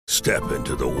Step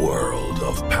into the world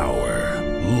of power,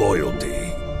 loyalty,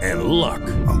 and luck.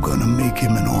 I'm gonna make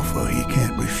him an offer he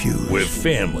can't refuse. With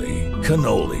family,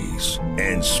 cannolis,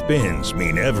 and spins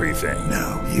mean everything.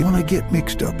 Now, you wanna get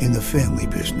mixed up in the family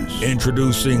business.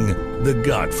 Introducing The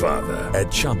Godfather at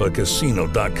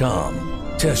ChumbaCasino.com.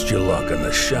 Test your luck in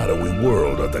the shadowy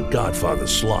world of The Godfather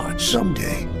slot.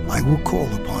 Someday, I will call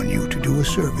upon you to do a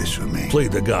service for me. Play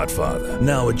The Godfather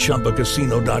now at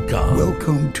ChumbaCasino.com.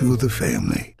 Welcome to the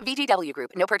family. VGW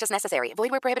Group. No purchase necessary. Void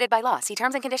where prohibited by law. See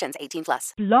terms and conditions.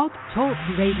 18+. Blog Talk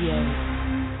Radio.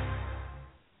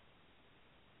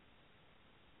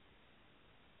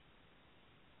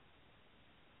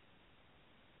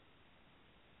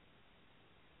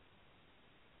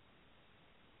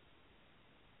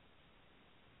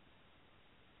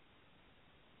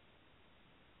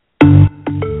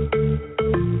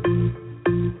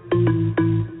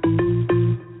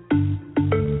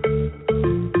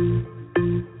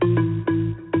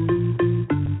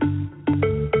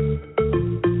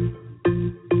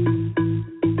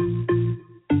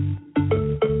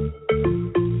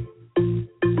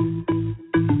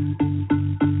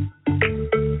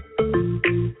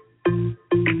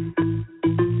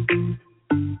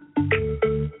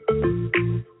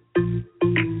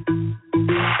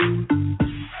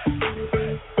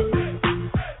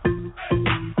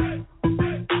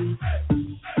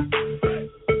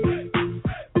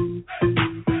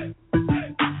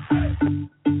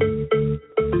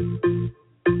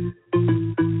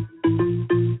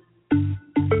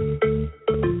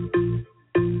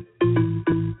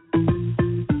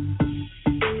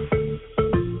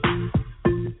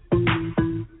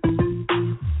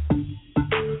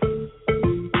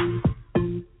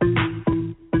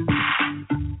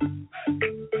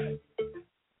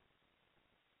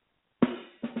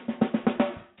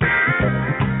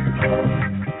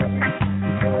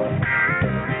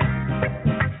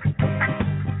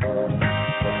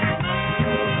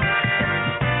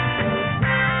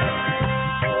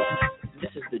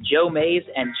 Joe Mays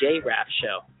and Jay Raff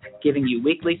Show, giving you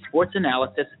weekly sports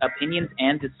analysis, opinions,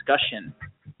 and discussion.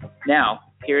 Now,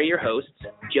 here are your hosts,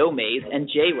 Joe Mays and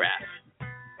Jay Raff.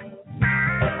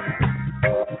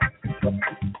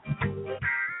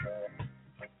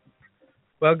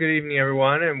 Well, good evening,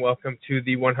 everyone, and welcome to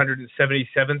the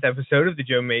 177th episode of the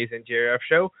Joe Mays and Jay Raff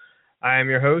Show. I am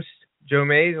your host, Joe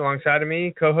Mays, alongside of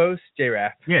me, co-host Jay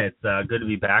Raff. Yeah, it's good to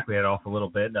be back. We had off a little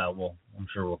bit. I'm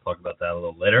sure we'll talk about that a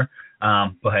little later.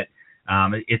 But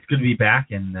it's good to be back,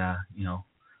 and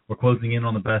we're closing in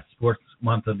on the best sports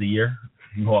month of the year.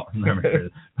 Well,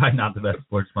 probably not the best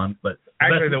sports month, but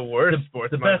the worst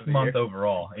sports month. The best month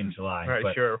overall in July. Right,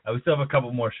 but, sure. We still have a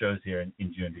couple more shows here in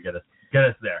June to get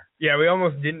us there. Yeah, we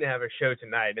almost didn't have a show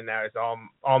tonight, and that was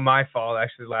all my fault.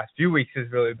 Actually, the last few weeks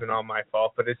has really been all my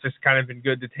fault, but it's just kind of been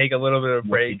good to take a little bit of a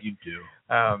break. What did you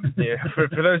do?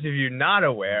 For those of you not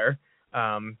aware,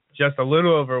 just a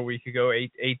little over a week ago,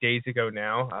 eight days ago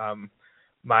now,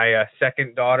 my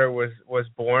second daughter was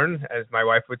born, as my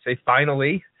wife would say,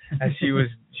 finally, as she was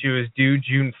due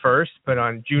June 1st, but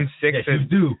on June 6th. Yeah, she was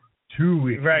due 2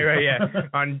 weeks. Right, yeah.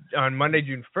 on Monday,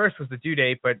 June 1st was the due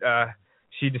date, but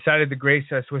she decided to grace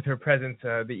us with her presence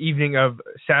the evening of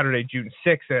Saturday, June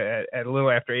 6th at a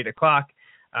little after 8 o'clock.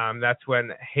 That's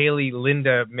when Haley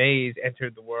Linda Mays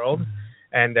entered the world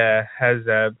and has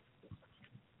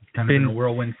kind of been a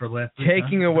whirlwind for last week,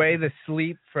 taking away the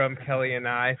sleep from Kelly and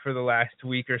I for the last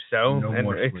week or so,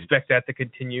 and expect that to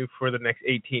continue for the next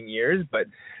 18 years. But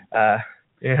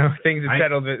things have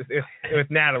settled with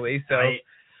Natalie. So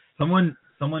someone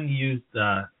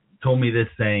told me this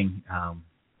saying,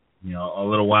 a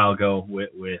little while ago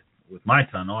with my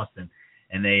son Austin,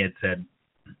 and they had said,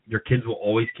 your kids will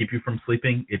always keep you from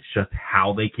sleeping. It's just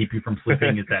how they keep you from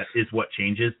sleeping is what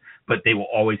changes, but they will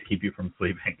always keep you from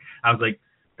sleeping. I was like,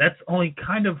 that's only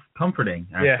kind of comforting,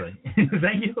 actually. Yeah.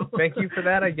 Thank you. Thank you for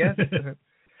that, I guess.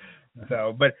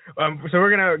 So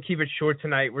we're going to keep it short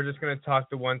tonight. We're just going to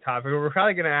talk to one topic. We're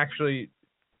probably going to actually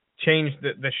change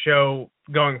the show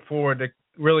going forward to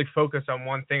really focus on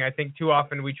one thing. I think too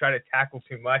often we try to tackle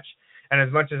too much. And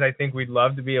as much as I think we'd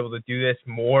love to be able to do this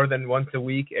more than once a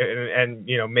week and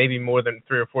maybe more than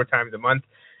 3 or 4 times a month,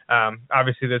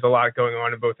 obviously there's a lot going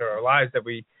on in both of our lives that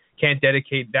we can't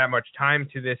dedicate that much time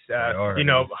to this,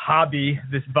 hobby,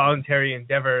 this voluntary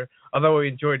endeavor, although we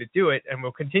enjoy to do it and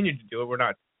we'll continue to do it. We're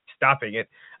not stopping it.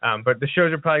 But the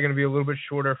shows are probably going to be a little bit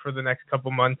shorter for the next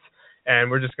couple months, and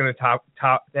we're just going to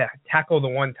tackle the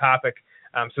one topic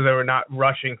so that we're not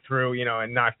rushing through,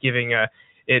 and not giving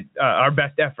our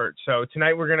best effort. So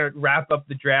tonight we're going to wrap up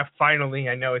the draft finally.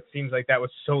 I know it seems like that was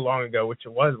so long ago, which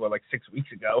it was, like 6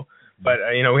 weeks ago. But,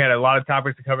 we had a lot of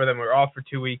topics to cover. Then we were off for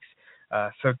 2 weeks.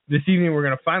 So this evening we're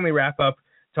going to finally wrap up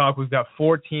talk. We've got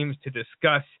 4 teams to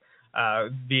discuss,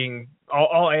 being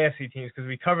all AFC teams, because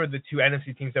we covered the 2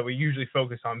 NFC teams that we usually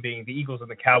focus on, being the Eagles and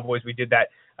the Cowboys. We did that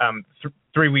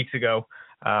 3 weeks ago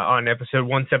on episode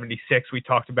 176. We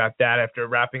talked about that after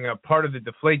wrapping up part of the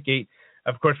Deflategate.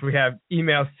 Of course, we have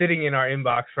emails sitting in our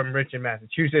inbox from Rich in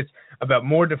Massachusetts about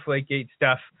more Deflategate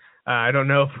stuff. I don't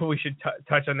know if we should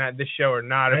touch on that this show or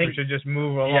not, we should just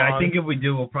move along. Yeah, I think if we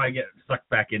do, we'll probably get sucked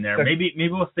back in there. Maybe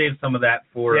we'll save some of that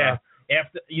for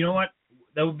after. You know what?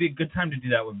 That would be a good time to do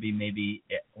that. Would be maybe,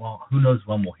 who knows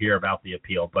when we'll hear about the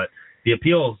appeal, but the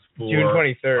appeal is for June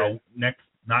 23rd.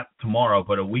 Not tomorrow,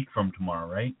 but a week from tomorrow,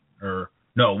 right? Or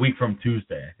no, a week from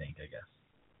Tuesday, I guess.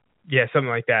 Yeah, something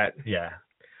like that. Yeah.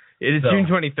 It is June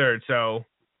 23rd, so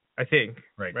I think.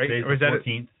 Right. Right? Today's or is the that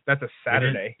 14th. That's a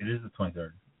Saturday. It is the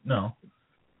 23rd. No.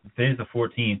 Today's the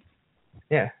 14th.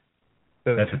 Yeah.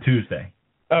 So that's a Tuesday.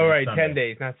 Oh, right. Sunday. 10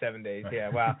 days, not 7 days. Right. Yeah,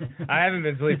 wow. I haven't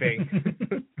been sleeping.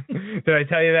 Did I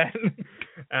tell you that?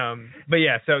 But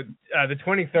yeah, so the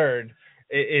 23rd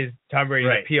is Tom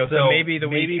Brady's appeal. So maybe the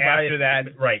week after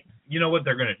that. Right. You know what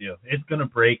they're going to do? It's going to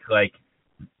break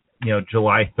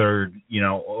July 3rd,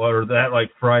 or that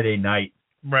Friday night.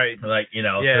 Right. So that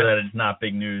it's not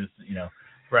big news,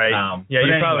 Right.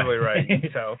 You're probably right.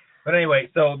 So. But anyway,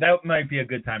 so that might be a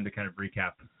good time to kind of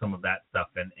recap some of that stuff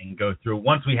and go through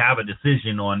once we have a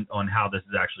decision on how this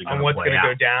is actually going to play out. On what's going to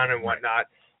go down and whatnot.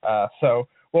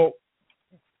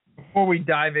 Before we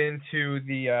dive into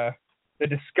the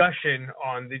discussion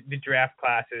on the draft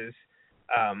classes,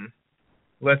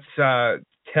 let's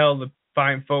tell the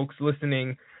fine folks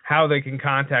listening how they can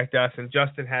contact us, and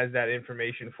Justin has that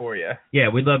information for you. Yeah,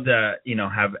 we'd love to,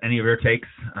 have any of your takes.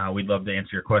 We'd love to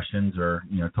answer your questions or,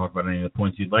 talk about any of the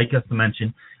points you'd like us to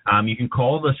mention. You can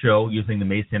call the show using the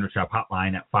Mays Sandwich Shop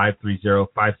hotline at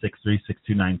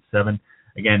 530-563-6297.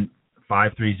 Again,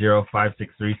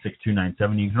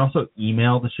 530-563-6297. You can also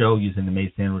email the show using the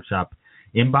Mays Sandwich Shop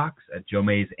inbox at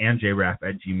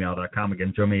joemaysandjraff@gmail.com.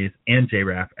 Again,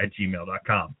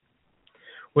 joemaysandjraff@gmail.com.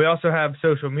 We also have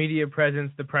social media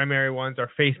presence. The primary ones are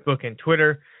Facebook and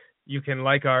Twitter. You can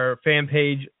like our fan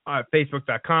page at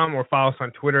facebook.com or follow us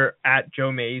on Twitter at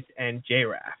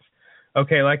joemaysandjraff.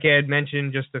 Okay, like I had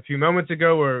mentioned just a few moments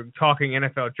ago, we're talking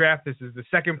NFL draft. This is the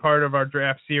second part of our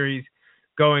draft series,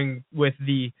 going with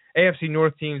the AFC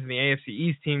North teams and the AFC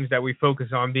East teams that we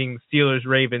focus on, being the Steelers,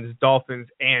 Ravens, Dolphins,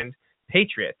 and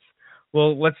Patriots.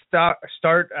 Well, let's start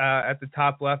at the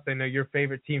top left. I know your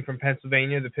favorite team from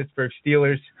Pennsylvania, the Pittsburgh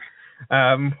Steelers.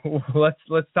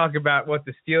 Let's talk about what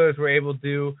the Steelers were able to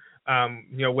do,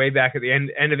 way back at the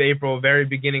end of April, very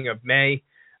beginning of May.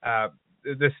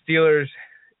 The Steelers,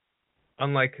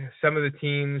 unlike some of the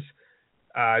teams,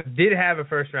 did have a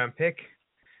first-round pick.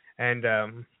 And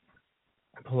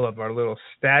pull up our little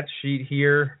stat sheet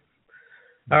here.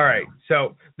 All right,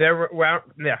 so their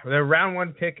round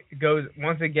 1 pick goes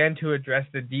once again to address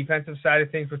the defensive side of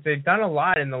things, which they've done a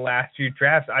lot in the last few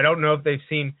drafts. I don't know if they've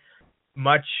seen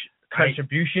much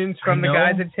contributions from the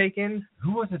guys they've taken.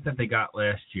 Who was it that they got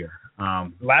last year?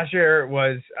 Last year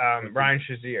was Ryan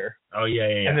Shazier. Oh, yeah.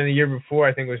 And then the year before,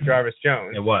 I think, was Jarvis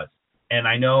Jones. It was. And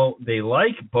I know they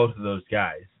like both of those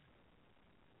guys.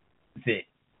 The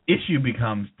issue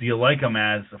becomes, do you like them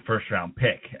as a first-round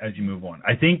pick as you move on?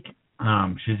 I think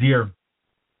Shazier,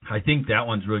 I think that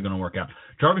one's really going to work out.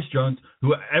 Jarvis Jones,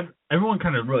 who everyone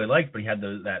kind of really liked, but he had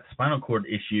that spinal cord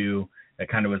issue that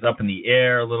kind of was up in the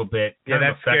air a little bit. Yeah,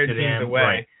 that scared teams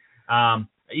away. Right.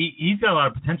 He's got a lot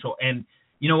of potential. And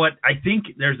you know what? I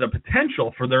think there's a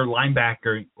potential for their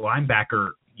linebacker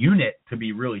unit to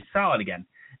be really solid again.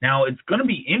 Now, it's going to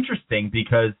be interesting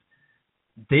because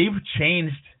they've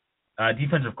changed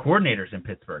defensive coordinators in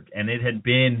Pittsburgh, and it had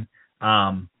been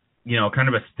kind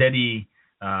of a steady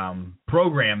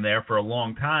program there for a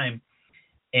long time.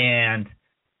 And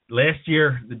last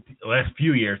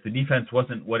few years, the defense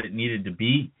wasn't what it needed to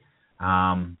be.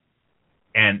 And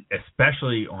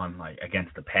especially on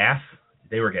against the pass,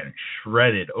 they were getting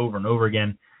shredded over and over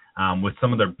again with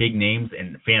some of their big names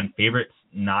and fan favorites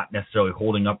not necessarily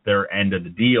holding up their end of the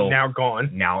deal. Now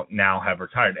gone. Now have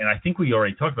retired. And I think we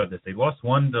already talked about this. They lost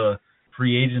one to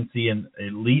free agency and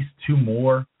at least 2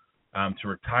 more to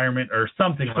retirement or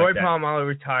something like that. Troy Polamalu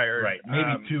retired. Right.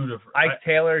 Maybe 2 to... Ike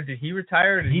Taylor, did he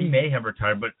retire? He may have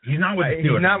retired, but he's not with the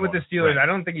Steelers. He's not with the Steelers. Right. I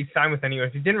don't think he's signed with anyone.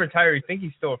 If he didn't retire, you think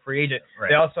he's still a free agent. Right.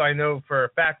 They also, I know for a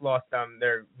fact, lost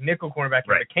their nickel cornerback,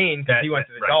 McCain, because he went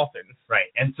to the Dolphins.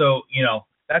 Right. And so,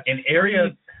 that's an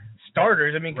area...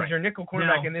 starters. I mean, because Right. your nickel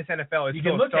cornerback Now, in this NFL is you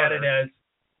still can a look at starter. it as,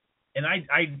 and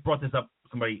I brought this up.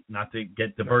 Somebody, not to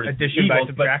get diverted, Addition by Eagles,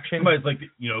 but subtraction. somebody's like,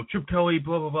 Chip Kelly,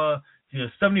 blah blah blah.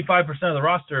 75% of the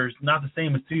roster is not the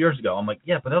same as 2 years ago. I'm like,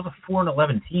 yeah, but that was a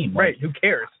 4-11 team. Right. Like, Who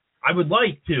cares? I would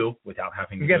like to, without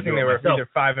having to I'm go guessing do they it were myself, either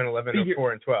 5-11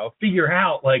 or 4-12. figure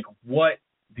out like what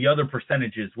the other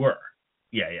percentages were.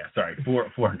 Yeah, sorry,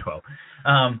 4-12.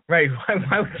 Right.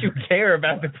 Why would you care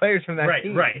about the players from that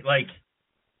team? Right. Like,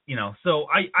 so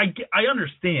I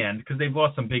understand because they've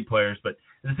lost some big players, but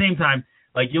at the same time,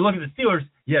 like you look at the Steelers,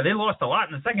 yeah, they lost a lot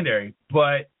in the secondary,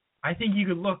 but I think you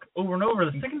could look over and over.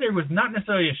 The secondary was not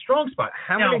necessarily a strong spot.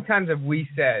 How many times have we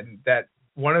said that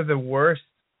one of the worst,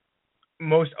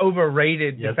 most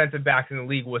overrated defensive backs in the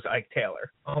league was Ike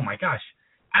Taylor? Oh my gosh,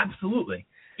 absolutely.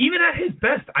 Even at his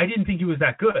best, I didn't think he was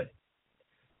that good.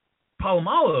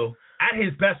 Polamalu at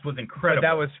his best was incredible. But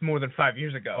that was more than 5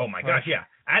 years ago. Oh my gosh, yeah.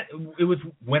 It was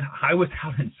when I was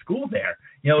out in school there.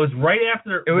 It was right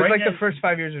after. It was right like the first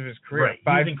 5 years of his career. Right,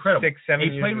 5, he was incredible. 6, 7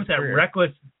 he years played of with his that career.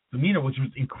 reckless demeanor, which was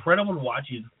incredible to watch.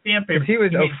 He was a fan favorite. He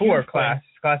was made 04 huge class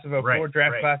of 04, Right,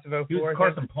 draft right. class of 04. He was I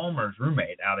Carson think. Palmer's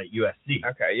roommate out at USC.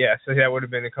 Okay, yeah, so that would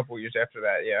have been a couple years after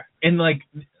that, yeah. And like,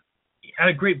 had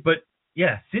a great, but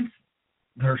yeah, since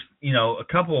there's a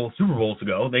couple Super Bowls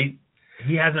ago,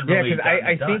 he hasn't really. Yeah,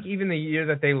 because I think even the year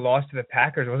that they lost to the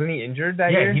Packers, wasn't he injured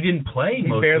that year? Yeah, he didn't play. He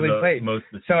barely played. Most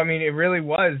of the so I mean, it really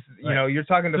was. You're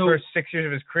talking the first 6 years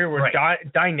of his career were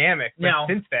dynamic. But now,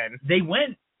 since then, they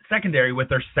went secondary with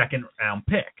their second round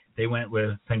pick. They went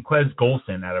with Senquez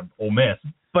Golson out of Ole Miss.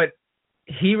 But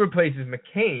he replaces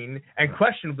McCain, and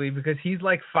questionably because he's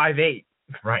like 5'8".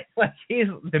 Right. Like he's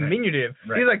diminutive.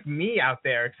 Right. He's like me out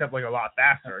there, except like a lot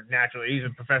faster. Naturally, he's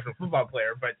a professional football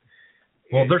player, but.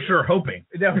 Well, they're sure hoping.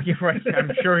 No, you're right.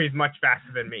 I'm sure he's much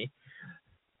faster than me.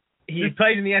 He's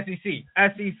played in the SEC.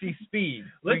 SEC speed.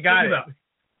 Let's we got talk about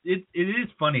it. It is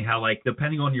funny how, like,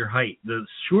 depending on your height, the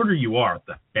shorter you are,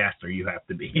 the faster you have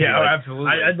to be. Yeah, like,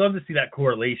 absolutely. I'd love to see that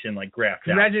correlation, like, graphed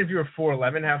out. Imagine if you were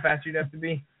 4'11", how fast you'd have to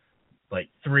be. Like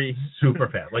 3. Super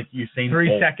fast. Like Usain 3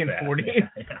 Bolt second fast. 40.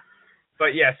 Yeah.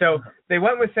 But yeah, so they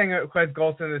went with Senquez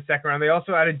Golson in the second round. They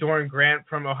also added Doran Grant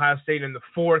from Ohio State in the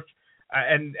fourth.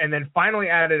 And then finally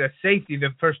added a safety.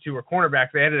 The first two were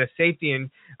cornerbacks. They added a safety in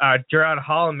Gerard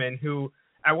Holloman, who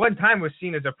at one time was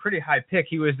seen as a pretty high pick.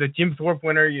 He was the Jim Thorpe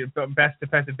winner, best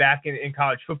defensive back in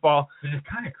college football. It's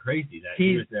kind of crazy that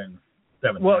he was in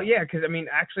 7th. Well, yeah, because, I mean,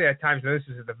 actually at times, this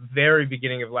is at the very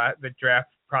beginning of the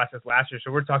draft process last year,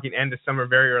 so we're talking end of summer,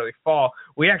 very early fall.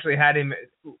 We actually had him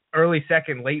early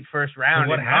second, late first round.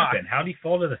 So what happened? How did he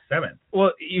fall to the 7th?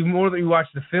 Well, the more that you watch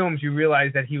the films, you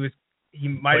realize that he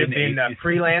might have been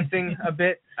freelancing a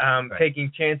bit,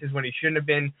 taking chances when he shouldn't have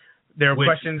been. There are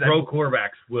questions. Pro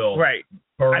quarterbacks will. Right.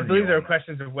 I believe there are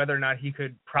questions of whether or not he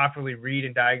could properly read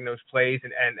and diagnose plays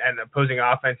and opposing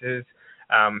offenses.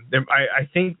 I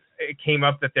think it came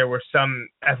up that there were some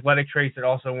athletic traits that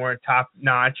also weren't top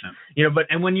notch.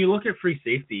 And when you look at free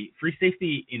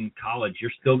safety in college,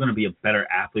 you're still going to be a better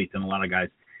athlete than a lot of guys.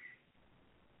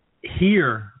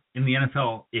 Here in the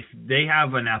NFL, if they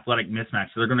have an athletic mismatch,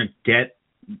 they're going to get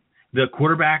the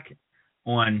quarterback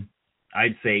on,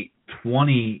 I'd say,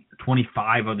 20,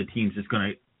 25 of the teams is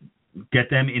going to get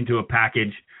them into a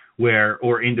package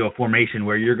or into a formation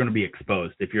where you're going to be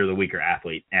exposed if you're the weaker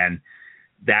athlete. And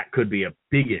that could be a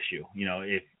big issue,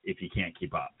 if you can't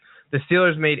keep up. The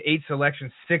Steelers made 8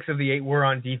 selections. 6 of the 8 were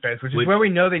on defense, which is where we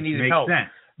know they needed help. Sense.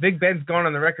 Big Ben's gone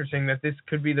on the record saying that this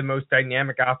could be the most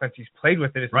dynamic offense he's played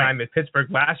with in his time at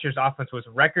Pittsburgh. Last year's offense was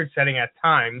record-setting at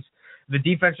times. The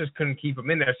defense just couldn't keep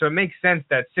them in there. So it makes sense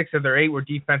that 6 of their 8 were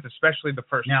defensive, especially the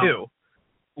first 2.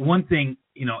 One thing,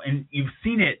 and you've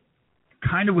seen it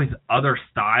kind of with other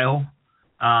style,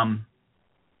 wide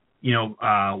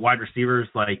receivers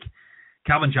like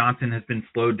Calvin Johnson has been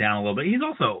slowed down a little bit.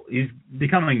 He's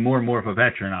becoming more and more of a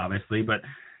veteran, obviously, but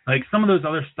like some of those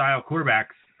other style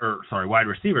wide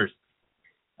receivers,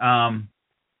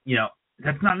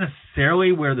 that's not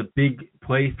necessarily where the big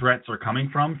play threats are coming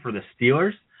from for the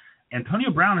Steelers.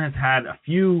 Antonio Brown has had a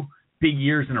few big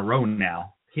years in a row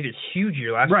now. He did a huge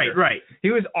year last year. Right. He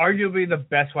was arguably the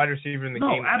best wide receiver in the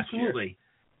game last absolutely.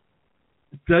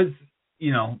 Year. Does,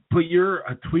 put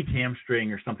a tweaked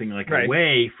hamstring or something like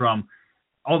away from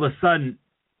all of a sudden,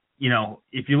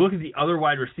 if you look at the other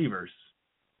wide receivers,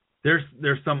 there's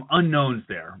some unknowns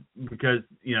there because,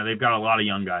 they've got a lot of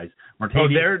young guys.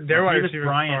 Their wide receivers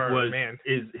Bryant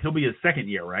he'll be his second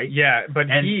year, right? Yeah, but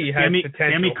he has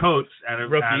potential. Sammy Coates out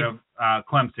of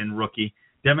Clemson, rookie.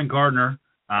 Devin Gardner,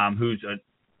 who's a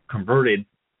converted.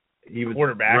 He was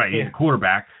quarterback. Right, he's a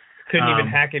quarterback. couldn't even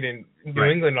hack it in New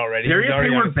England already. Darius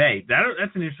Hayward Bay.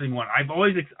 That's an interesting one.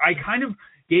 I kind of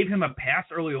gave him a pass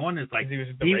early on. It's like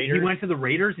he went to the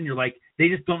Raiders, and you're like, they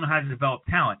just don't know how to develop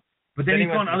talent. But then he's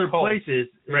gone other places.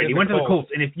 Right, he went to the Colts.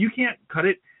 And if you can't cut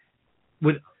it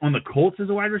on the Colts as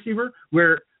a wide receiver,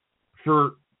 where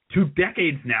for 2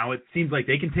 decades now it seems like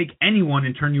they can take anyone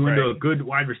and turn you into a good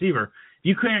wide receiver. If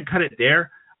you can't cut it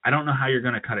there, I don't know how you're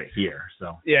going to cut it here.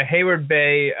 So yeah, Hayward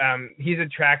Bay, he's a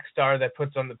track star that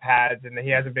puts on the pads, and he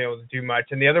hasn't been able to do much.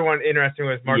 And the other one interesting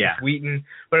was Marcus Wheaton.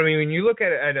 But I mean, when you look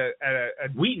at a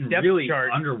Wheaton depth really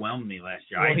chart, underwhelmed me last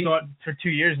year. Well, I thought for 2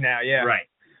 years now, right.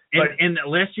 And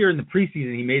last year in the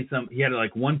preseason, he had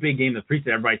like one big game in the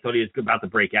preseason. Everybody thought he was about to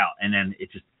break out, and then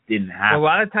it just didn't happen. Well,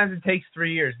 a lot of times it takes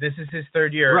 3 years. This is his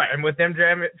 3rd year. Right. And with them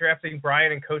drafting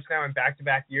Brian and Coach now in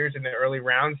back-to-back years in the early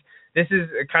rounds, this is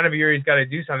kind of a year he's got to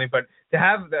do something. But to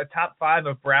have the top 5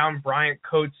 of Brown, Bryant,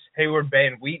 Coates, Hayward Bay,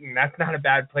 and Wheaton, that's not a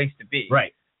bad place to be.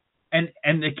 Right. And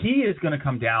the key is going to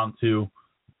come down to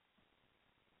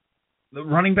the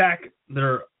running back.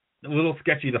 They're a little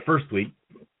sketchy the first week.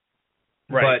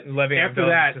 Right. But after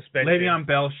that, Le'Veon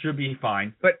Bell should be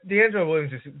fine. But D'Angelo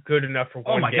Williams is good enough for one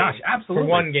game. Oh, my gosh, absolutely. For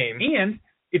one game. And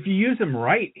if you use him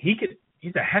right, he's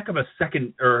a heck of a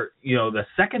second, or, the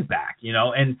second back,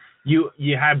 and you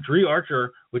have Dre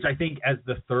Archer, which I think as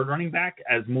the 3rd running back,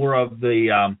 as more of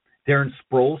the Darren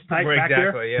Sproles type back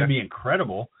there, can be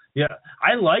incredible. Yeah,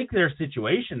 I like their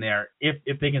situation there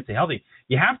if they can stay healthy.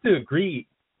 You have to agree,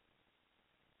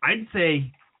 I'd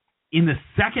say in the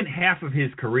second half of his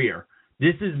career,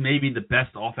 this is maybe the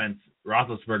best offense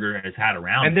Roethlisberger has had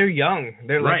around. And they're young.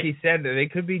 They're like he said, they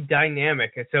could be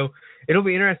dynamic. And so it'll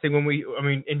be interesting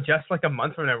when in just like a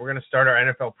month from now, we're going to start our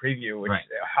NFL preview, which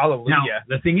hallelujah. Now,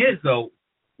 the thing is, though,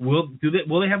 will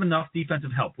they have enough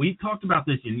defensive help? We talked about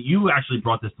this, and you actually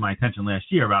brought this to my attention last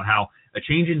year about how a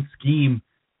change in scheme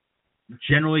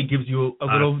generally gives you a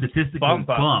little statistical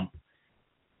bump.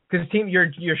 Because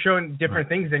you're showing different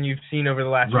things than you've seen over the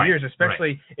last few years,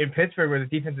 especially in Pittsburgh, where the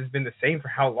defense has been the same for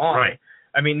how long. Right.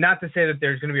 I mean, not to say that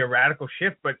there's going to be a radical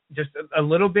shift, but just a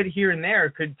little bit here and there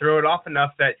could throw it off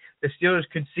enough that the Steelers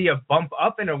could see a bump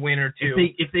up in a win or two.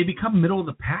 If they become middle of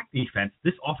the pack defense,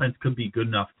 this offense could be good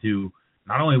enough to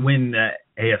not only win the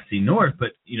AFC North,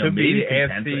 but maybe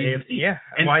contend for AFC. Yeah,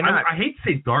 and why not? I hate to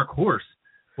say dark horse,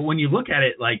 but when you look at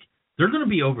it, like, they're going to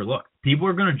be overlooked. People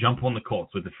are going to jump on the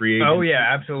Colts with the free agents. Oh,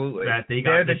 yeah, absolutely. That they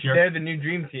got this year. They're the new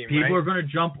dream team, People are going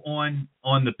to jump on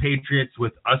the Patriots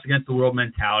with us against the world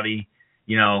mentality.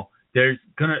 There's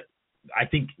going to – I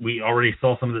think we already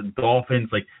saw some of the Dolphins.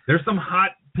 Like, there's some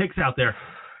hot picks out there.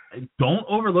 Don't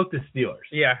overlook the Steelers.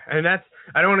 Yeah, and that's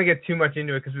 – I don't want to get too much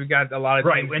into it because we've got a lot of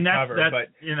things to cover.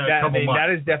 That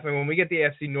is definitely – when we get the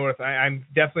AFC North, I'm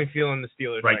definitely feeling the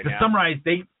Steelers right now. To summarize,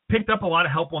 they picked up a lot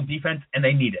of help on defense, and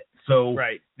they need it. So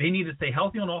they need to stay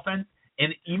healthy on offense,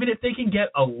 and even if they can get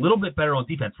a little bit better on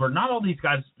defense, where not all these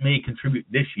guys may contribute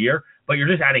this year, but you're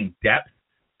just adding depth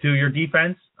to your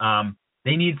defense,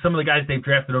 they need some of the guys they've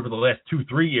drafted over the last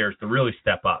 2-3 years to really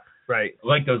step up. Right.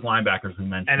 Like those linebackers we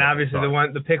mentioned. And obviously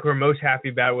the pick we're most happy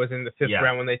about was in the 5th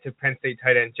round when they took Penn State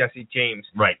tight end Jesse James.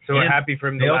 Right. So we're happy for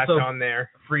him to latch on there.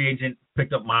 Free agent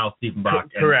picked up Miles Diefenbach.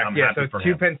 Correct. So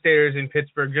 2 him. Penn Staters in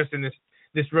Pittsburgh just in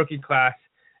this rookie class.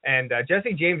 And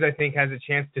Jesse James, I think, has a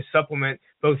chance to supplement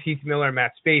both Heath Miller and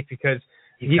Matt Spaeth because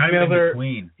Heath Miller,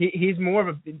 he's more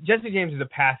of a – Jesse James is a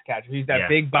pass catcher. He's that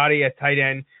big body at tight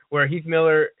end, where Heath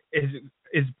Miller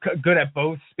is good at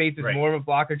both. Spaeth is more of a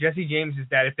blocker. Jesse James is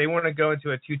that if they want to go into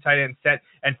a 2 tight end set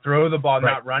and throw the ball,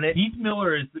 not run it. Heath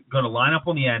Miller is going to line up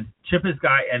on the end, chip his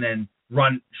guy, and then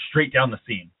run straight down the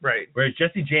seam. Right. Whereas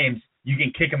Jesse James, you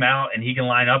can kick him out, and he can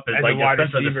line up as like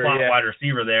a slot wide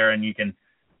receiver there, and you can –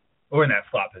 or in that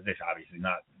slot position, obviously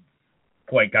not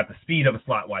quite got the speed of a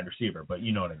slot wide receiver, but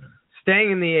you know what I mean.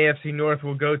 Staying in the AFC North,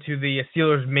 we'll go to the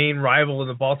Steelers' main rival,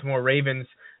 the Baltimore Ravens.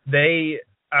 They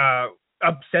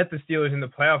upset the Steelers in the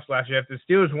playoffs last year. After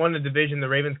the Steelers won the division, the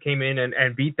Ravens came in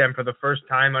and beat them for the first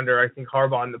time under, I think,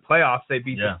 Harbaugh in the playoffs. They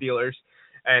beat the Steelers,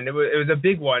 and it was a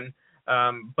big one,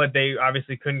 but they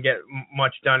obviously couldn't get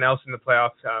much done else in the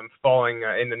playoffs, falling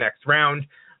in the next round.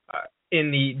 In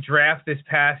the draft this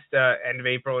past end of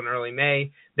April and early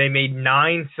May, they made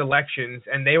 9 selections,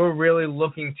 and they were really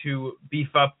looking to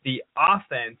beef up the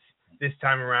offense this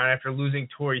time around after losing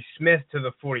Torrey Smith to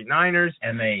the 49ers.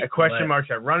 And a question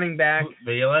mark at running back.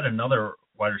 They let another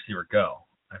wide receiver go.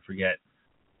 I forget.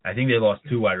 I think they lost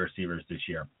 2 wide receivers this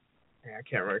year. Yeah, I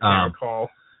can't recall.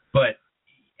 But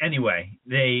anyway,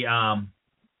 they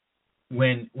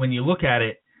when you look at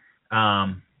it,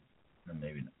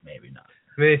 maybe not.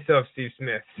 They still have Steve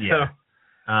Smith. Yeah.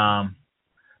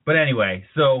 But anyway,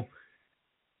 so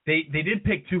They did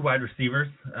pick 2 wide receivers.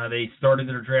 They started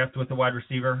their draft with a wide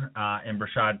receiver in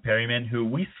Brashad Perryman, who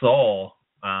we saw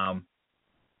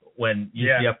when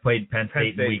UCF played Penn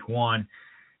State in Week 1.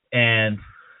 And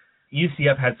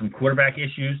UCF had some quarterback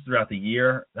issues throughout the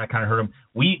year. That kind of hurt them.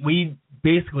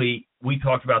 We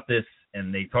talked about this,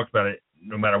 and they talked about it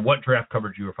no matter what draft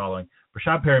coverage you were following.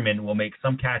 Brashad Perryman will make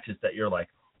some catches that you're like,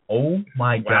 oh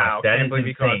my gosh, that is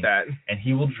insane. And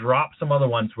he will drop some other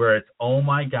ones where it's, oh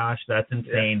my gosh, that's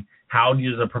insane. Yeah. How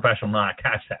does a professional not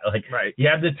catch that? Like, you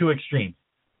have the 2 extremes.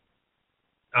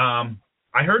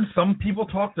 I heard some people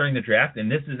talk during the draft,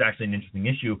 and this is actually an interesting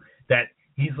issue, that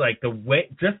he's like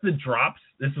just the drops.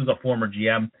 This was a former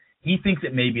GM. He thinks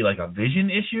it may be like a vision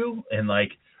issue, and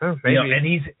like, and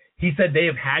he said they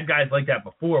have had guys like that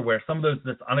before, where some of those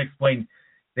just unexplained.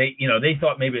 They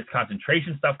thought maybe it's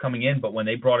concentration stuff coming in, but when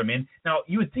they brought him in, now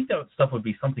you would think that stuff would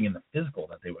be something in the physical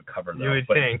that they would cover. Though, you would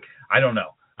think. I don't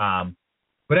know.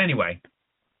 But anyway,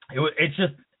 it's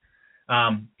just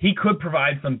he could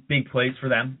provide some big plays for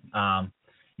them.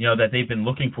 That they've been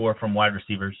looking for from wide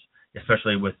receivers,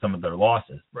 especially with some of their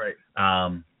losses. Right.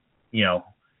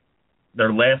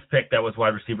 Their last pick that was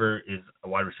wide receiver is a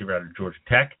wide receiver out of Georgia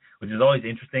Tech, which is always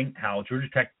interesting how Georgia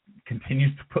Tech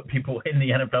continues to put people in the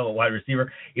NFL at wide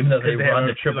receiver, even though they run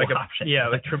the triple option.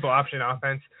 The triple option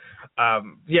offense.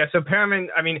 So Perriman,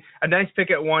 I mean, a nice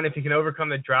pick at 1. If you can overcome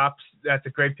the drops, that's a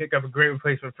great pickup, a great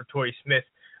replacement for Torrey Smith.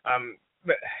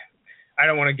 But I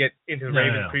don't want to get into the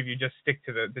Ravens preview. Just stick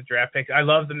to the draft picks. I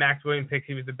love the Max Williams picks.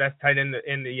 He was the best tight end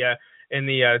in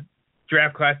the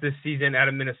draft class this season out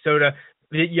of Minnesota.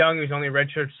 Young, he was only a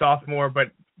redshirt sophomore,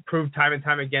 but proved time and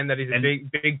time again that he's a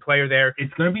big player there.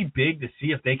 It's going to be big to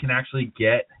see if they can actually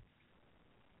get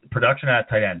production out of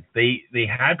tight end. They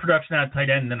had production out of tight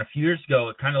end, and then a few years ago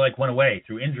it kind of like went away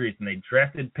through injuries, and they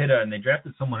drafted Pitta and they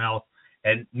drafted someone else,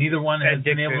 and neither one has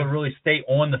been able to really stay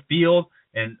on the field,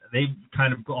 and they've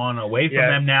kind of gone away from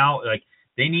them now. Like,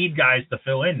 they need guys to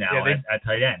fill in now at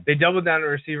tight end. They doubled down at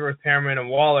receiver with Perriman and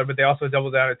Waller, but they also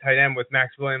doubled down at tight end with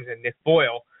Max Williams and Nick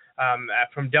Boyle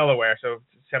from Delaware, so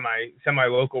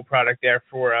semi-local product there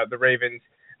for the Ravens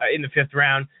in the 5th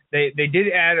round. They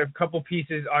did add a couple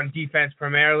pieces on defense,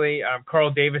 primarily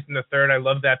Carl Davis in the 3rd. I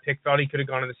love that pick. Thought he could have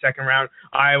gone in the 2nd round.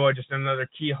 Iowa, just another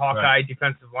key Hawkeye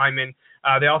defensive lineman.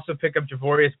 They also pick up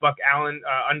Javorius Buck Allen,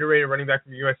 underrated running back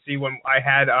from USC. When I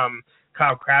had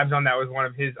Kyle Krabs on, that was one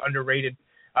of his underrated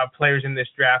players in this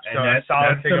draft. So a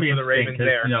solid pickup for the Ravens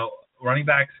there. Running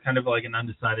back's kind of like an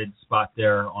undecided spot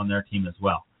there on their team as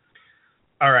well.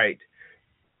 All right.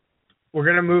 We're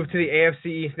going to move to the AFC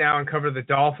East now and cover the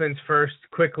Dolphins first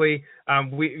quickly.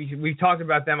 We talked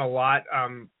about them a lot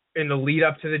in the lead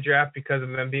up to the draft because of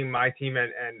them being my team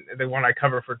and the one I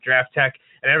cover for Draft Tech.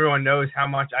 And everyone knows how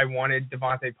much I wanted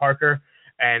Devontae Parker.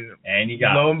 And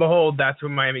lo and behold, that's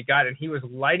what Miami got. And he was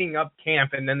lighting up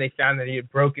camp, and then they found that he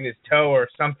had broken his toe or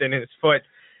something in his foot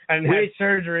and had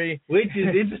surgery. Which is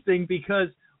interesting because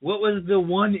what was the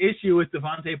one issue with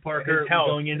Devontae Parker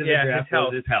going into the draft?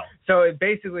 His health. So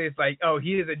it's like,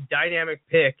 he is a dynamic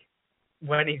pick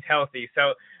when he's healthy.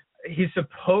 So he's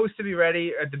supposed to be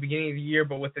ready at the beginning of the year,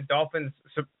 but with the Dolphins'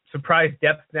 surprise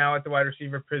depth now at the wide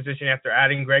receiver position after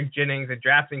adding Greg Jennings and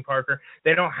drafting Parker,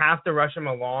 they don't have to rush him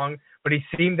along, but he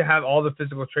seemed to have all the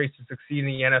physical traits to succeed in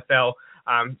the NFL.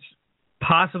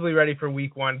 Possibly ready for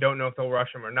week 1. Don't know if they'll rush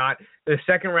him or not. The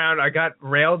 2nd round, I got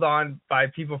railed on by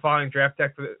people following Draft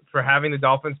Tech for having the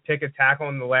Dolphins pick a tackle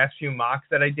in the last few mocks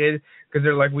that I did, because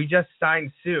they're like, we just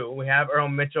signed Sue. We have Earl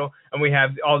Mitchell, and we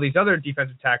have all these other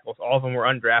defensive tackles. All of them were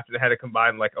undrafted. They had to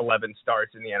combine like 11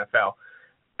 starts in the NFL.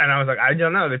 And I was like, I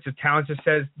don't know. The talent just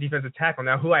says defensive tackle.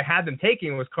 Now, who I had them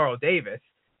taking was Carl Davis,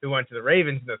 who went to the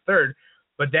Ravens in the 3rd,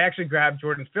 but they actually grabbed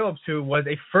Jordan Phillips, who was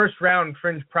a first-round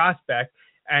fringe prospect,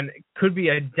 and could be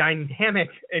a dynamic,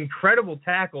 incredible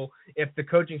tackle if the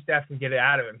coaching staff can get it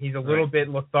out of him. He's a little bit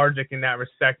lethargic in that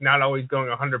respect, not always going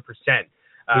 100%.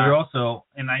 But you're also,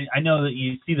 and I know that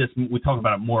you see this, we talk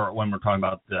about it more when we're talking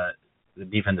about the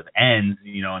defensive ends,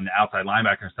 and the outside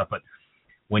linebacker and stuff, but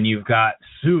when you've got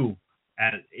Sue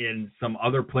in some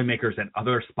other playmakers at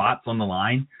other spots on the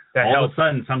line, all of a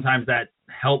sudden, sometimes that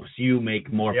helps you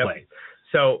make more plays.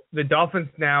 So the Dolphins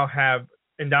now have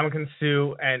Ndamukong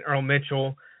Suh and Earl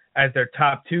Mitchell as their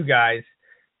top 2 guys.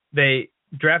 They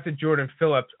drafted Jordan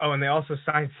Phillips. And they also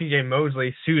signed C.J.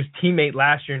 Mosley, Sue's teammate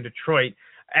last year in Detroit.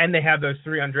 And they have those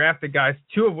 3 undrafted guys,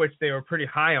 2 of which they were pretty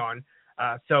high on.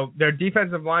 So their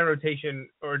defensive line rotation,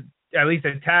 or at least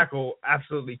a tackle,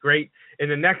 absolutely great. In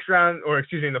the next round,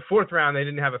 in the 4th round, they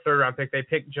didn't have a 3rd-round pick. They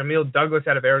picked Jamil Douglas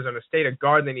out of Arizona State, a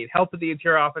guard. They need help with the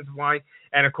interior offensive line.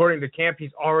 And according to camp,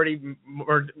 he's already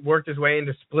worked his way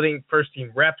into splitting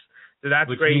first-team reps. So that's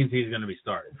which great. means he's going to be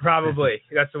started. Probably.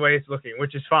 That's the way it's looking,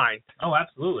 which is fine. Oh,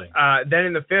 absolutely. Then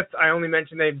in the 5th, I only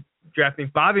mentioned they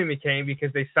drafting Bobby McCain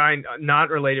because they signed not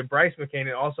related Bryce McCain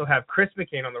and also have Chris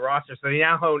McCain on the roster. So they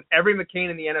now own every McCain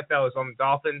in the NFL is on the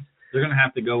Dolphins. They're going to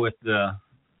have to go with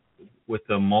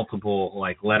the multiple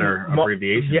letter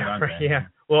abbreviations. Yeah, right, yeah.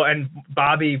 Well, and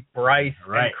Bobby, Bryce,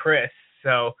 and Chris.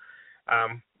 So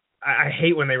I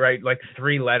hate when they write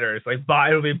 3 letters.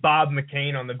 It'll be Bob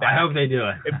McCain on the back. I hope they do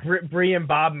it. Bree and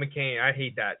Bob McCain. I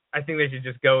hate that. I think they should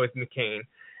just go with McCain.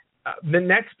 The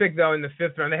next pick, though, in the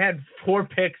 5th round, they had 4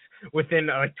 picks within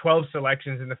 12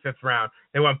 selections in the 5th round.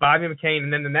 They went Bobby McCain,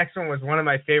 and then the next one was one of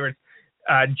my favorites,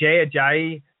 Jay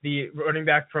Ajayi, the running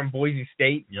back from Boise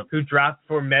State, who dropped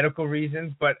for medical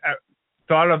reasons, but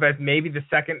thought of as maybe the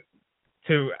second,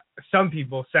 to some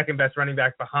people, second best running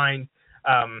back behind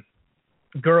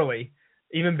Gurley,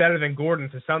 even better than Gordon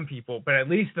to some people, but at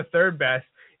least the third best,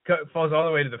 falls all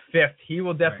the way to the 5th. He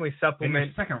will definitely supplement.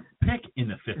 And the second pick in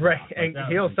the 5th. Right, round.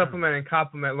 and he'll supplement and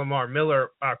complement Lamar Miller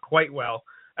quite well.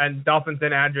 And Dolphins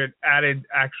then added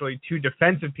actually 2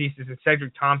 defensive pieces in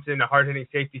Cedric Thompson, a hard-hitting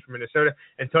safety from Minnesota,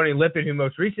 and Tony Lippett, who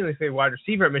most recently played wide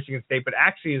receiver at Michigan State, but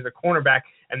actually is a cornerback,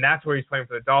 and that's where he's playing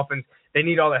for the Dolphins. They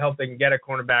need all the help they can get at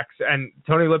cornerbacks, and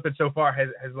Tony Lippett so far has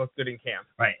looked good in camp.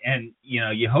 Right, and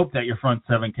you hope that your front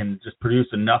seven can just produce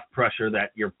enough pressure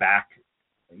that your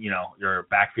your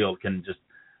backfield can just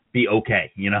be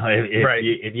okay.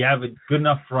 If you have a good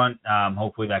enough front,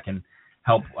 hopefully that can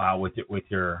help with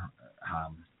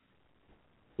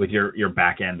your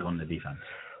back end on the defense.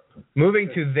 Moving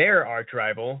to their arch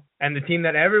rival and the team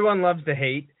that everyone loves to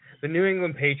hate, the New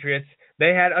England Patriots.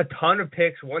 They had a ton of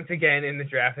picks once again in the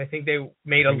draft. I think they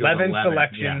made 11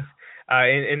 selections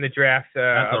in the draft.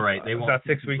 That's all right. They won't, about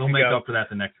 6 weeks ago. They'll make up for that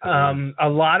the next couple weeks.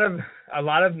 A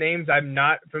lot of names I'm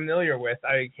not familiar with.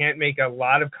 I can't make a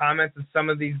lot of comments on some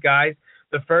of these guys.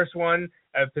 The first one,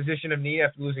 a position of need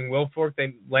after losing Wilfork,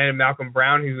 they landed Malcolm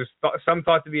Brown, who was some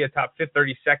thought to be a top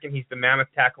 32nd. He's the mammoth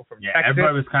tackle from Texas.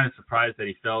 Everybody was kind of surprised that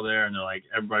he fell there, and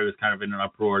everybody was kind of in an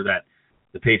uproar that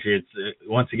the Patriots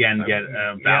once again get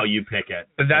a value pick at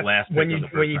the last pick when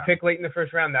you pick late in the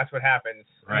first round. That's what happens,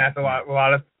 and that's a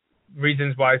lot of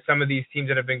reasons why some of these teams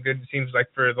that have been good, it seems like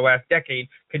for the last decade,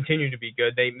 continue to be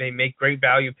good. They make great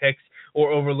value picks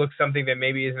or overlook something that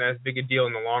maybe isn't as big a deal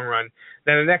in the long run.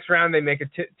 Then the next round, they make a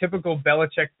typical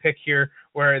Belichick pick here,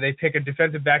 where they pick a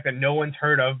defensive back that no one's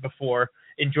heard of before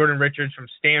in Jordan Richards from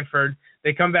Stanford.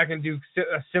 They come back and do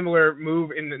a similar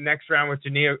move in the next round with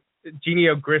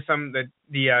Genio Grissom,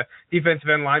 the defensive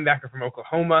end linebacker from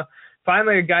Oklahoma.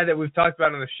 Finally, a guy that we've talked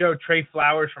about on the show, Trey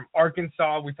Flowers from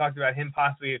Arkansas. We talked about him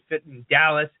possibly fit in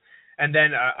Dallas. And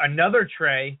then another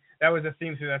Trey. That was a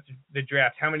theme through the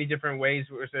draft. How many different ways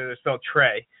was there to spell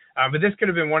Trey? But this could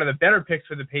have been one of the better picks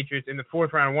for the Patriots in the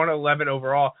 4th round, 111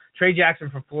 overall. Trey Jackson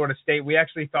from Florida State. We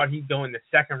actually thought he'd go in the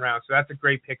 2nd round, so that's a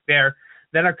great pick there.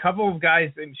 Then a couple of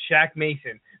guys in Shaq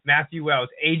Mason, Matthew Wells,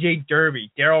 A.J.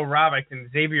 Derby, Darryl Robinson,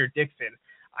 Xavier Dixon.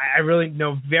 I really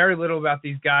know very little about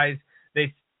these guys.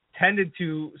 They tended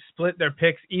to split their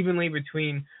picks evenly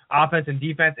between offense and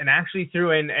defense, and actually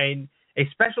threw in a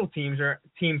special teams or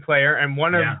team player, and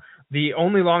one of the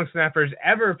only long snappers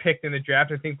ever picked in the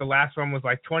draft. I think the last one was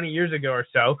 20 years ago or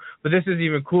so. But this is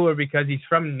even cooler because he's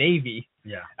from Navy.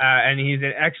 And he's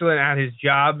excellent at his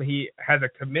job. He has a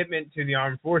commitment to the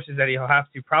armed forces that he'll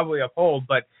have to probably uphold.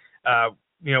 But,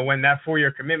 when that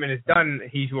 4-year commitment is done,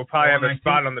 he will probably have a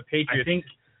spot on the Patriots. I think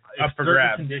up for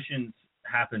grabs. Conditions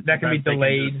happen, that can be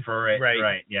delayed,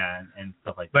 right? Yeah, and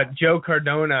stuff like that. But Joe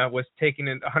Cardona was taken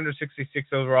in 166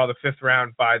 overall, the 5th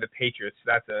round by the Patriots.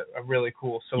 That's a really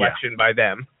cool selection by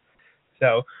them.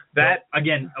 So that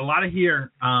again, a lot of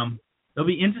here. It'll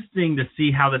be interesting to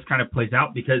see how this kind of plays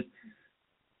out because,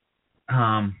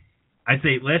 I'd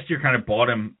say last year kind of bought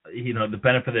him, the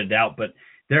benefit of the doubt, but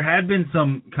there had been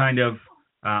some kind of.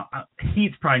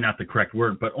 Heat's probably not the correct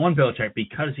word, but on Belichick,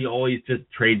 because he always just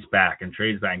trades back and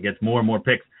gets more and more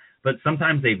picks. But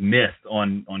sometimes they've missed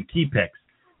on key picks,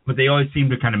 but they always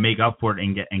seem to kind of make up for it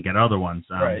and get other ones.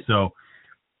 So,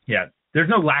 there's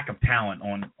no lack of talent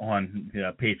on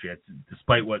the Patriots,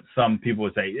 despite what some people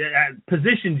would say.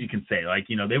 Positions you can say,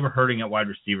 they were hurting at wide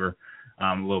receiver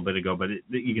a little bit ago, but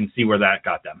you can see where that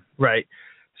got them. Right.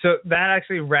 So that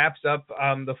actually wraps up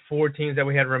the 4 teams that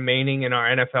we had remaining in our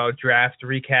NFL draft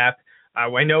recap.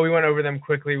 I know we went over them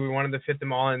quickly. We wanted to fit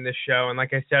them all in this show. And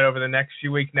like I said, over the next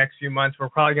few weeks, next few months, we're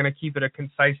probably going to keep it a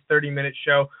concise 30-minute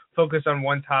show, focus on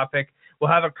one topic.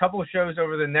 We'll have a couple of shows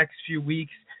over the next few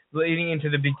weeks leading into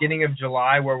the beginning of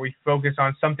July where we focus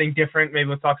on something different. Maybe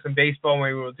we'll talk some baseball.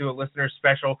 Maybe we'll do a listener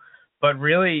special. But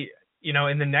really,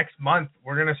 in the next month,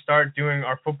 we're going to start doing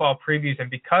our football previews. And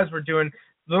because we're doing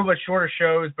a little bit shorter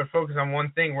shows but focus on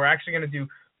one thing, we're actually going to do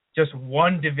just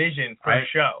one division per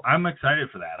show. I'm excited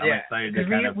for that. I'm excited to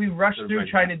kind of... we rushed through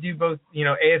trying to do both,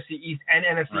 AFC East and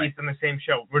NFC East on the same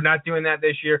show. We're not doing that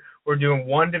this year. We're doing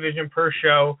one division per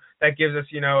show. That gives us,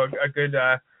 a good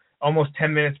almost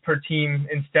 10 minutes per team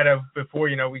instead of before,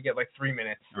 we get like 3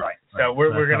 minutes. Right. So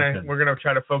we're gonna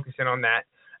try to focus in on that.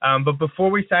 But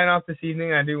before we sign off this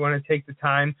evening, I do want to take the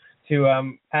time to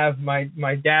have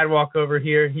my dad walk over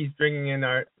here. He's bringing in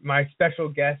my special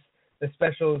guest, the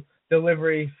special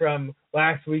delivery from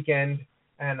last weekend,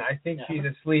 and I think she's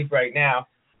asleep right now,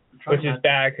 which is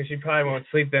bad because she probably won't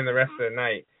sleep then the rest of the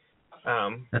night.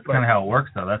 That's kind of how it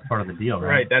works, though. That's part of the deal, right?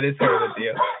 Right, that is part of the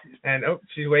deal. And,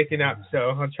 she's waking up,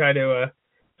 so I'll try to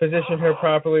position her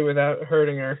properly without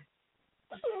hurting her.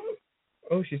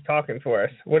 Oh, she's talking for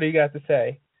us. What do you got to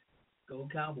say? Go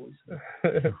Cowboys.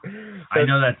 I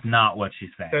know that's not what she's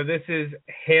saying. So this is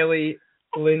Haley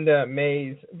Linda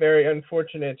Mays. Very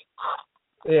unfortunate.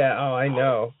 Yeah, I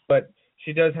know. But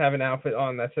she does have an outfit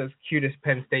on that says cutest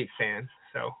Penn State fan.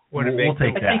 So we'll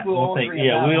take that. We'll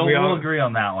agree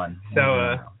on that one.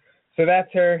 So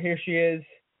that's her. Here she is,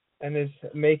 and is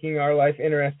making our life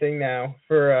interesting now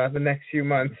for the next few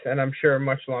months, and I'm sure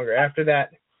much longer after that.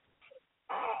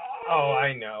 Oh,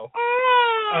 I know.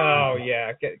 Oh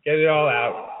yeah, get it all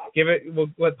out. We'll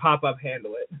let Pop-Up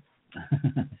handle it.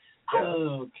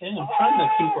 Okay, I'm trying to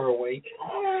keep her awake.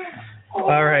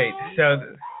 All right,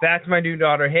 so that's my new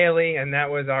daughter, Haley, and that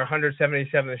was our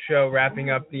 177th show wrapping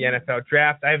up the NFL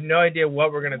draft. I have no idea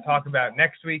what we're going to talk about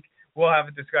next week. We'll have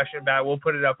a discussion about it. We'll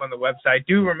put it up on the website.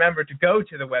 Do remember to go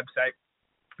to the website.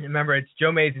 Remember, it's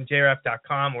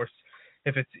joemaysandjref.com, or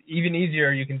if it's even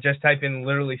easier, you can just type in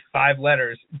literally 5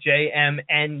 letters,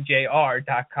 jmnjr.com,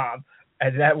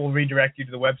 and that will redirect you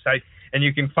to the website. And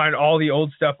you can find all the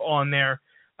old stuff on there,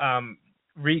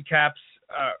 recaps,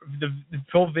 the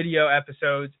full video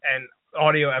episodes and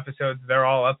audio episodes. They're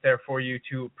all up there for you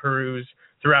to peruse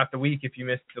throughout the week if you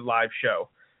missed the live show.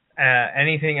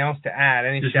 Anything else to add?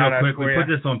 Any just shout-outs real quick, we put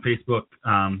this on Facebook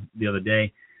the other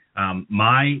day.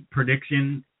 My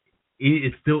prediction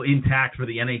is still intact for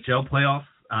the NHL playoffs.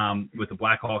 With the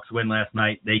Blackhawks win last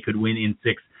night, they could win in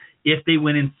 6. If they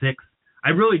win in 6, I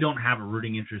really don't have a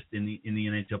rooting interest in the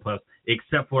NHL playoffs,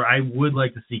 except for I would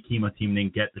like to see Kimo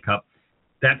Timonen get the cup.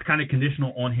 That's kind of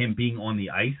conditional on him being on the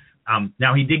ice.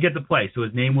 Now, he did get to play, so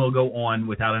his name will go on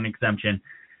without an exemption.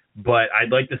 But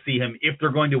I'd like to see him, if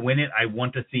they're going to win it, I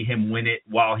want to see him win it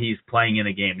while he's playing in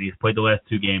a game. And he's played the last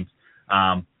 2 games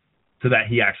so that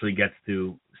he actually gets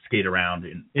to skate around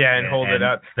and hold it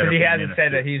up. Because he hasn't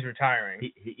said that he's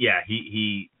retiring.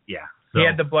 So, he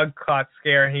had the blood clot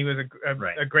scare, and he was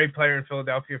a great player in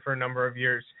Philadelphia for a number of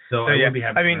years. So I would be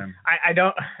happy for him. I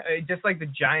don't just like the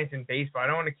Giants in baseball. I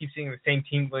don't want to keep seeing the same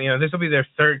team. This will be their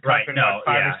 3rd cup in 5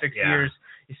 or 6 years.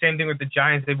 The same thing with the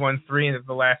Giants. They've won 3 in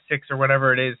the last 6 or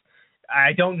whatever it is.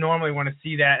 I don't normally want to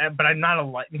see that, but I'm not a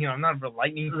Lightning fan either.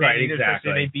 Exactly.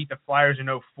 Especially they beat the Flyers in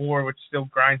 2004, which still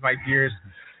grinds my gears.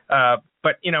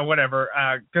 But whatever.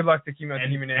 Good luck to Kimo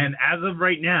Timonen. And as of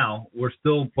right now, we're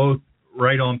still both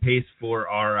right on pace for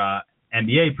our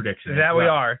NBA predictions. That we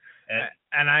are.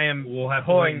 And I am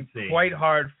pulling quite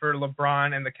hard for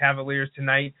LeBron and the Cavaliers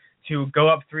tonight to go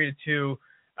up 3-2.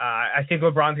 I think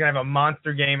LeBron's going to have a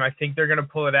monster game. I think they're going to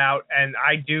pull it out. And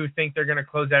I do think they're going to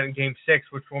close out in Game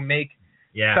 6, which will make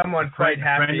someone quite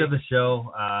happy. Friend of the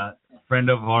show, friend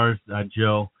of ours,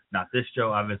 Joe, not this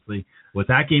Joe, obviously, was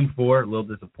at Game 4, a little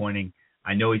disappointing.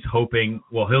 I know he's hoping,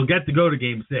 he'll get to go to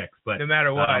Game 6, but no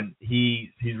matter what, he's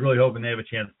really hoping they have a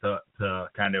chance to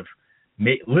kind of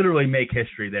literally make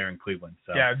history there in Cleveland.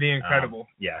 So it'd be incredible.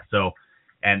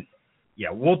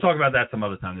 We'll talk about that some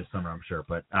other time this summer, I'm sure.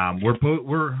 But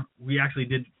we actually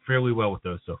did fairly well with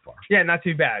those so far. Yeah, not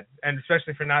too bad, and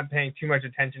especially for not paying too much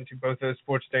attention to both those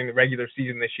sports during the regular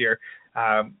season this year.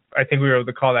 I think we were able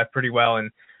to call that pretty well,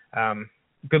 and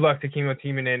good luck to Kimo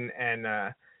Timonen, and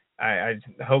I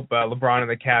hope LeBron and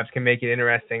the Cavs can make it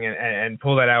interesting and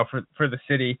pull that out for the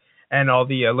city and all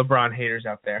the LeBron haters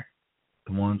out there.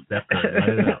 Come on, Steph.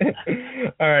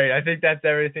 All right, I think that's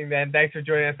everything then. Thanks for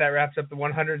joining us. That wraps up the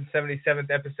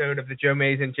 177th episode of the Joe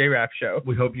Mays and J-Raff Show.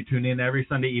 We hope you tune in every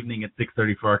Sunday evening at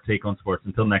 6:30 for our take on sports.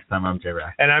 Until next time, I'm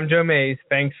J-Raff. And I'm Joe Mays.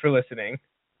 Thanks for listening.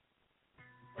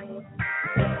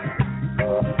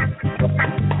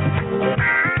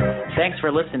 Thanks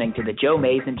for listening to the Joe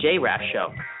Mays and J-Raff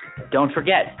Show. Don't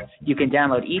forget, you can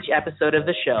download each episode of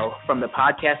the show from the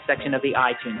podcast section of the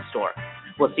iTunes Store.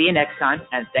 We'll see you next time,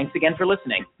 and thanks again for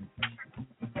listening.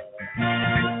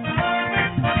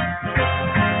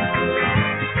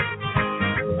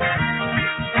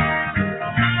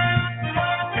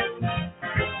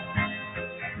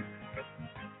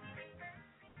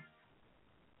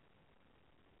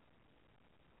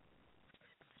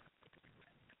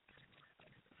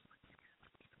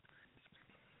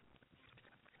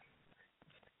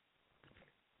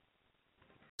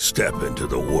 Step into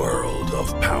the world of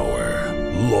power,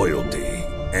 loyalty,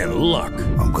 and luck.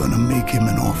 I'm gonna make him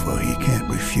an offer he can't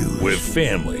refuse. With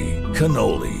family,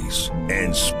 cannolis,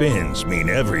 and spins mean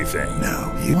everything.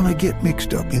 Now, you wanna get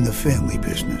mixed up in the family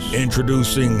business.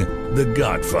 Introducing The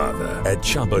Godfather at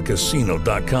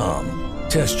ChumbaCasino.com.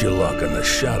 Test your luck in the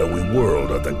shadowy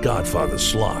world of The Godfather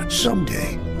slot.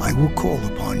 Someday, I will call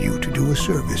upon you to do a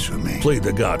service for me. Play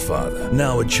The Godfather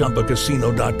now at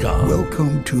ChumbaCasino.com.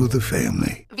 Welcome to the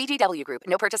family. VGW Group.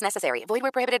 No purchase necessary. Void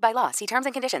where prohibited by law. See terms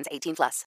and conditions. 18+.